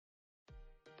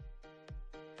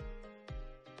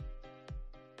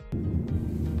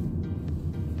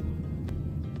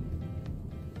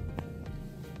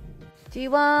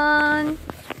G1!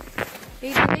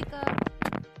 Baby, wake up!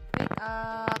 Wake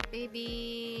up,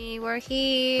 baby! We're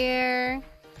here!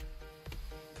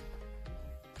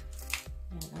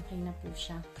 Yan, okay na po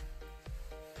siya.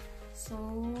 So,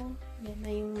 yan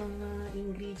na yung mga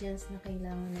ingredients na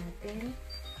kailangan natin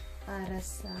para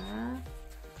sa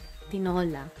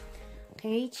tinola.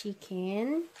 Okay,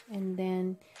 chicken, and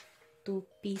then 2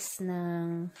 pieces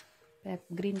ng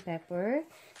green pepper,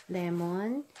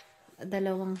 lemon, 2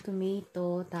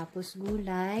 tomato, tapos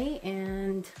gulay,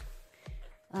 and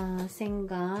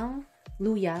senggang,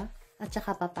 luya, at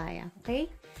saka papaya. Okay?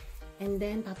 And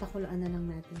then, papakuluan na lang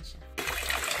natin siya.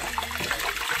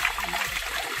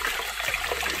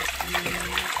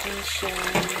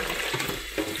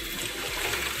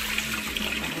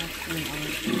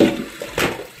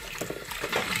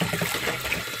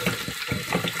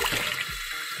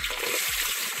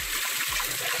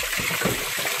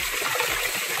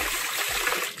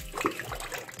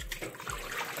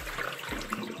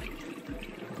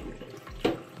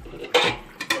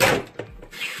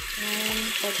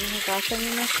 Pag nahikasan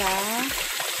nyo na siya,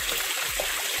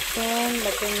 then,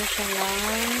 lagyan nyo siya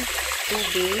ng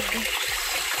tubig.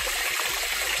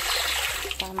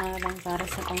 Tama lang para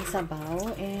sa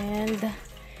pangsabaw. And,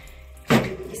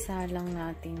 isa lang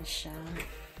natin siya.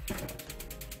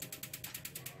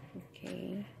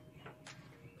 Okay.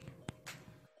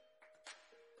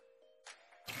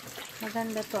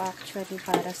 Maganda to actually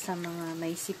para sa mga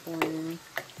may sipon.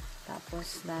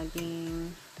 Tapos,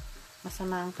 laging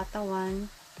masama ang katawan.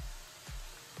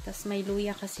 Tapos may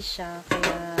luya kasi siya,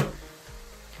 kaya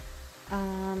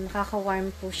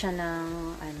nakaka-warm po siya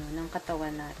ng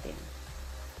katawan natin.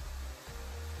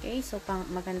 Okay, so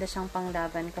maganda siyang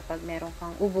panglaban kapag meron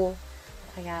kang ubo,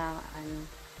 kaya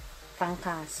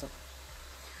pangkaso.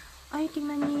 Ay,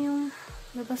 tingnan niyo yung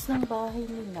labas ng bahay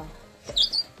nila.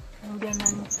 Ang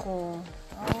ganan ko.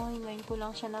 Ay, ngayon ko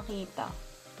lang siya nakita.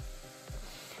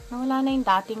 Nawala na yung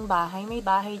dating bahay. May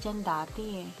bahay dyan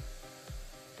dati eh.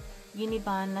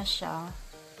 Giniba na siya.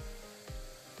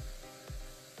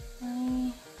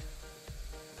 Ay.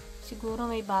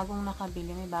 Siguro may bagong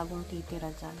nakabili. May bagong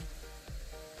titira dyan.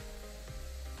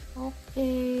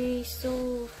 Okay. So,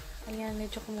 ayan.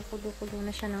 Medyo kumukulo-kulo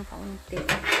na siya ng kaunti.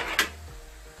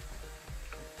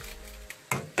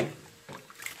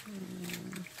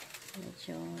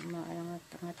 Medyo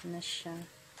maalangat-angat na siya.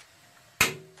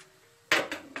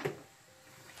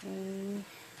 Okay.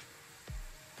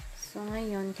 So,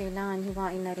 ngayon, kailangan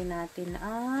hiwain na rin natin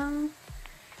ang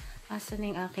asan na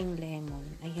yung aking lemon.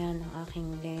 Ayan, ang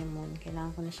aking lemon.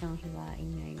 Kailangan ko na siyang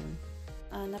hiwain ngayon.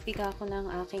 Napiga ko na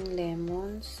ang aking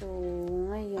lemon. So,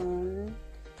 ngayon,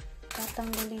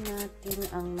 tatanggalin natin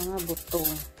ang mga buto.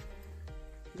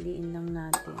 Piliin lang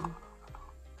natin.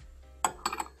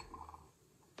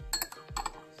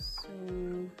 So,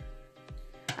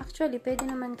 actually, pwede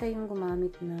naman kayong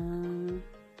gumamit ng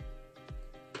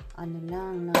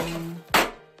ng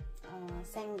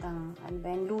senggang,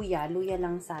 luya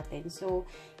lang sa atin. So,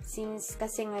 since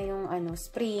kasi ngayong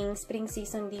spring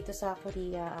season dito sa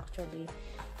Korea, actually,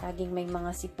 laging may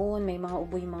mga sipon, may mga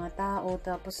ubo yung mga tao,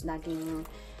 tapos laging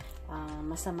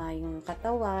masama yung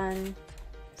katawan.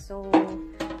 So,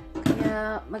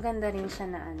 kaya maganda rin siya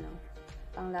na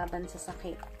panglaban sa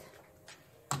sakit.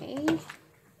 Okay?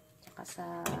 Tsaka sa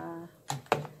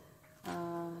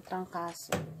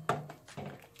trangkaso.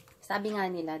 Sabi nga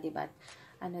nila, diba,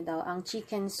 ang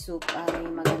chicken soup ay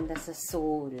maganda sa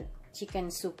soul. Chicken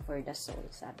soup for the soul,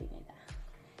 sabi nila.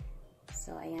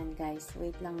 So, ayan guys,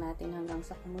 wait lang natin hanggang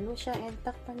sa kumulo siya and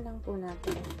takpan lang po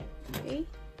natin. Okay?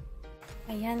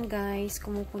 Ayan guys,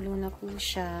 kumukulo na po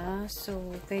siya. So,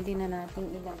 pwede na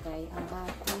natin ilagay ang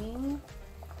ating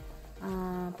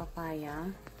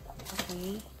papaya.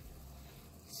 Okay?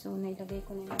 So, nailagay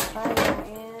ko na yung papaya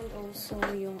and also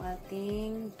yung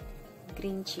ating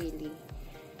green chili.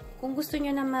 Kung gusto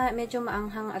nyo na medyo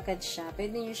maanghang agad siya,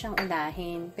 pwede nyo siyang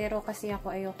ulahin. Pero kasi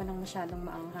ako ayoko nang masyadong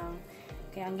maanghang.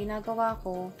 Kaya ang ginagawa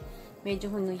ko, medyo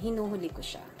hinuhuli ko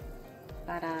siya.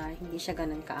 Para hindi siya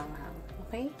ganun kaanghang.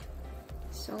 Okay?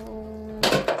 So,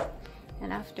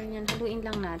 and after nyan, haluin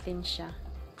lang natin siya.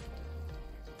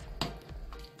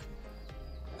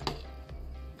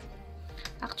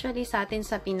 Actually, sa atin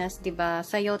sa Pinas, diba,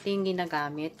 sayote yung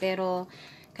ginagamit. Pero,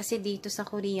 kasi dito sa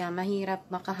Korea, mahirap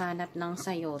makahanap ng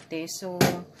sayote. So,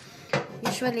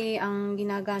 usually, ang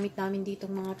ginagamit namin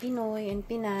dito mga Pinoy and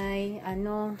Pinay,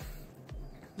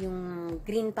 yung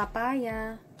green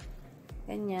papaya,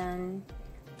 ganyan.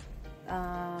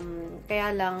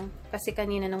 Kaya lang, kasi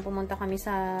kanina nang pumunta kami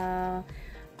sa,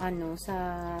 sa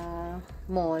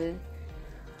mall,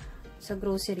 sa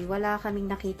grocery, wala kaming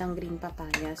nakitang green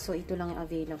papaya. So, ito lang yung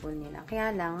available nila.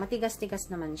 Kaya lang, matigas-tigas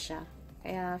naman siya.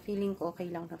 Kaya, feeling ko okay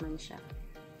lang naman siya.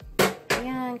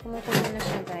 Ayan, kumukulo na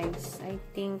siya, guys. I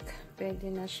think,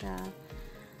 pwede na siya.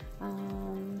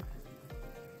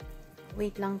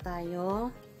 Wait lang tayo.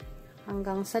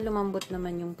 Hanggang sa lumambot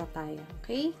naman yung papaya.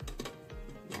 Okay?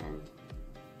 Ayan.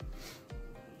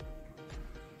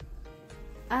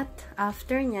 At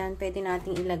after nyan, pwede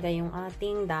nating ilagay yung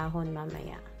ating dahon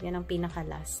mamaya. Yan ang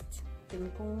pinaka-last. Tingnan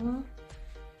kung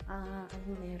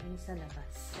ano meron sa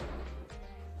labas.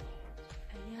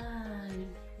 Ayan.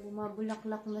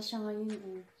 Bumabulaklak na siya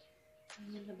ngayon.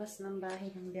 Ang labas ng bahay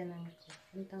ng biyanan ko.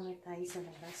 Punta nga tayo sa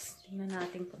labas. Tingnan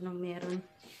natin kung anong meron.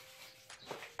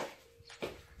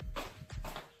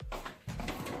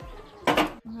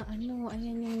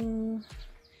 Ayan yung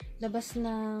labas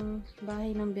ng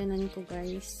bahay ng biyanan ko,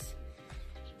 guys.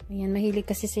 Ayan, mahilig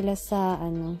kasi sila sa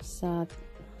sa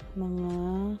mga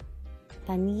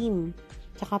tanim,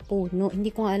 tsaka puno. Hindi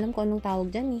ko nga alam kung anong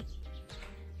tawag dyan eh.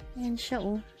 Ayan siya,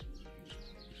 oh.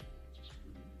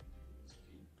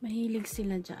 Mahilig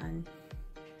sila dyan.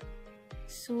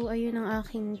 So, ayun ang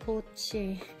aking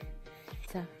kotse.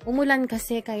 Umulan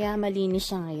kasi, kaya malinis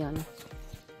siya ngayon.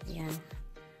 Ayan.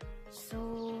 So,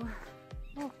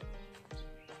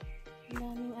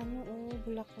 daming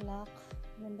bulaklak.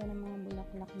 Ganda ng mga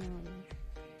bulaklak na ngayon.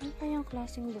 Ano kayang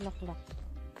klaseng bulaklak?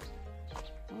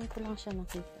 Ayun ko lang siya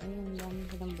nakita. Ayun, daming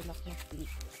silang bulaklak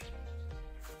dito.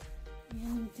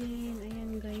 Ayan din.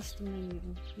 Ayan guys, tingnan nyo.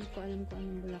 Hindi ko alam kung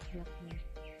anong bulaklak na.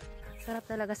 Sarap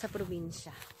talaga sa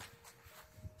probinsya.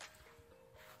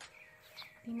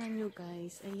 Tingnan nyo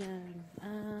guys. Ayan.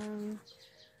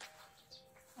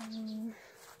 Ang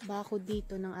bako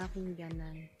dito ng aking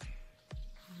biyanan.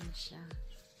 Ayan siya.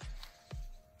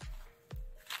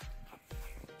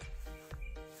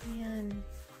 Ayan.